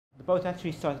boat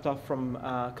actually started off from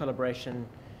collaboration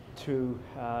through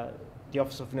the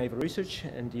Office of Naval Research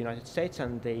in the United States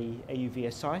and the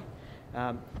AUVSI.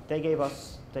 They gave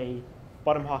us the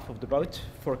bottom half of the boat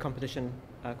for a competition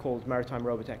called Maritime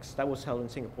Robotics. That was held in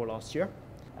Singapore last year.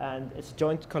 And it's a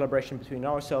joint collaboration between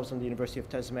ourselves and the University of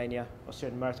Tasmania,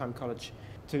 Australian Maritime College,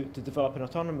 to develop an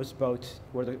autonomous boat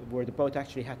where the boat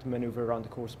actually had to maneuver around the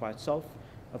course by itself,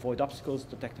 avoid obstacles,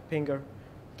 detect a pinger.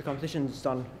 The competition is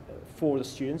done for the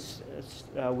students.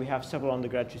 We have several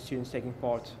undergraduate students taking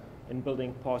part in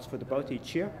building parts for the boat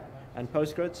each year, and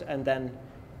postgrads, and then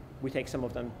we take some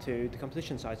of them to the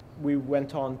competition site. We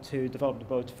went on to develop the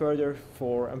boat further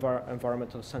for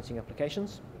environmental sensing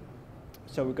applications.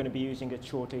 So we're going to be using it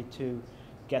shortly to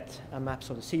get maps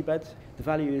of the seabed. The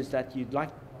value is that you'd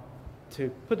like to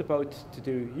put the boat to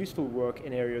do useful work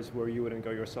in areas where you wouldn't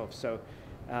go yourself. So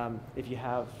if you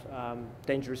have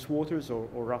dangerous waters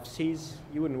or rough seas,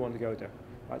 you wouldn't want to go there.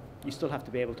 Right? You still have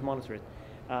to be able to monitor it.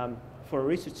 For a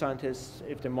research scientist,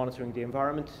 if they're monitoring the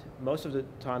environment, most of the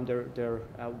time they're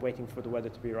waiting for the weather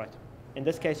to be right. In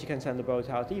this case, you can send the boat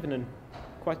out even in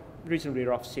quite reasonably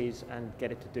rough seas and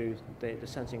get it to do the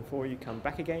sensing for you, come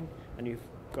back again, and you've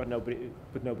got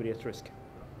put nobody at risk.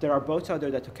 There are boats out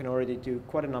there that can already do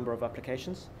quite a number of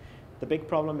applications. The big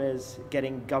problem is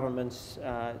getting governments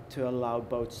to allow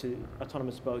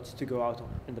autonomous boats to go out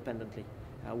independently,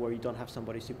 where you don't have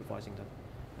somebody supervising them.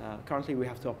 Currently, we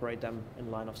have to operate them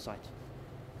in line of sight.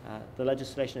 The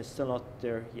legislation is still not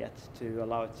there yet to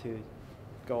allow it to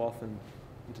go off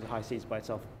into the high seas by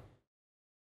itself.